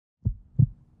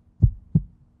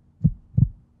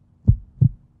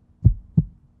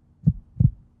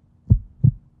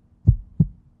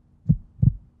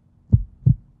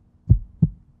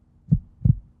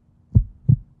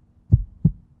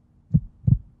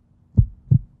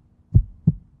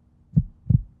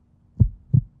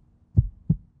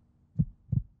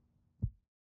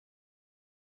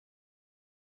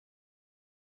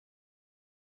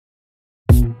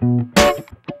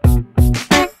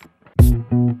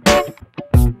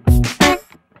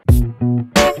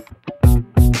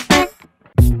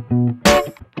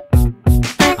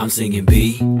singing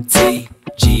B.T.G.O.G.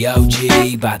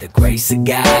 by the grace of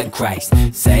God, Christ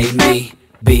save me.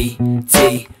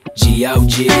 B.T.G.O.G.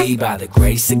 by the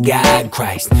grace of God,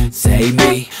 Christ save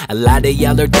me. A lot of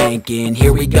y'all are thinking,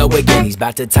 here we go again. He's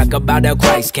about to talk about how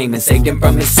Christ came and saved him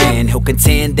from his sin. He'll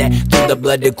contend that through the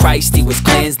blood of Christ he was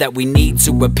cleansed, that we need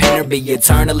to repent or be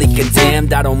eternally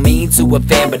condemned. I don't mean to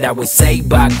offend, but I was saved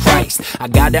by Christ. I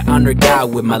gotta honor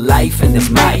God with my life and this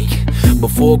mic.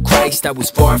 Before Christ I was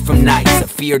far from nice. I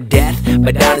feared death,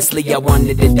 but honestly I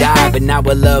wanted to die. But now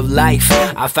I love life,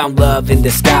 I found love in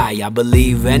the sky. I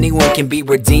believe anyone can be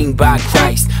redeemed by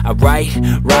Christ. I write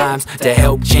rhymes to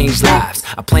help change lives.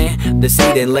 I plant the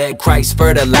seed and let Christ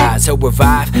fertilize. He'll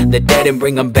revive the dead and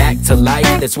bring them back to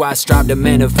life. That's why I strive to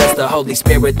manifest the Holy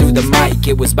Spirit through the mic.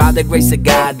 It was by the grace of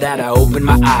God that I opened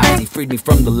my eyes. He freed me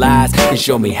from the lies and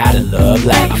showed me how to love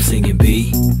life. I'm singing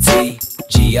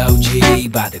B.T.G.O.G.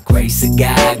 by the grace of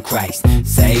God, Christ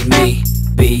save me.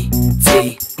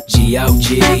 B.T.G.O.G.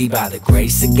 by the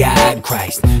grace of God,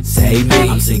 Christ save me.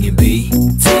 I'm singing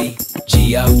B.T.G.O.G.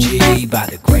 by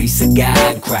the grace of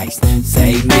God, Christ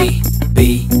save me.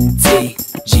 B.T.G.O.G.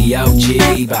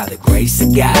 by the grace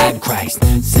of God, Christ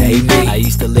save me. I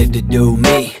used to live to do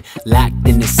me, locked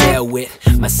in a cell with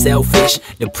my selfish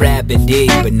depravity.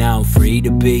 But now I'm free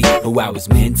to be who I was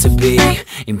meant to be,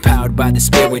 empowered by the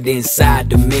Spirit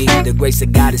inside of me. The grace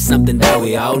of God is something that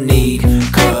we all need,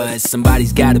 cause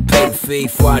somebody's gotta pay the fee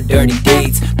for our dirty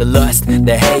deeds. The lust,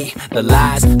 the hate, the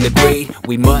lies, the greed.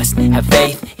 We must have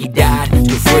faith, he died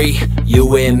to free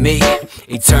you and me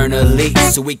eternally,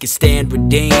 so we can stand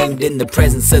redeemed in the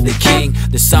presence of the King.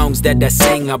 The songs that I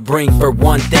sing I bring for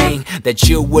one thing, that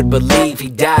you would believe he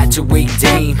died to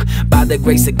redeem. By the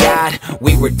grace of God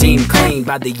we redeemed clean.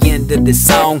 By the end of this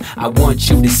song I want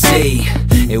you to see,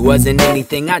 it wasn't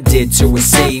anything I did to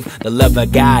receive the love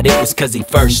of God, it was cause he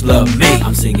first loved me.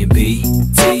 I'm singing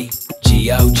B.T.G.O.G.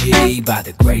 by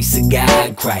the grace of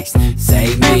God, Christ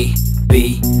save me.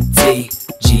 B.T.G.O.G.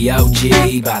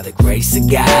 by the grace of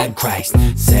God, Christ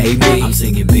save me. I'm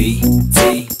singing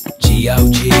B.T.G.O.G.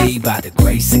 by the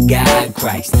grace of God,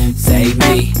 Christ save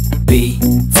me.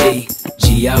 B.T.G.O.G.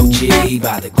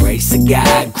 by the grace of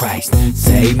God, Christ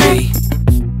save me.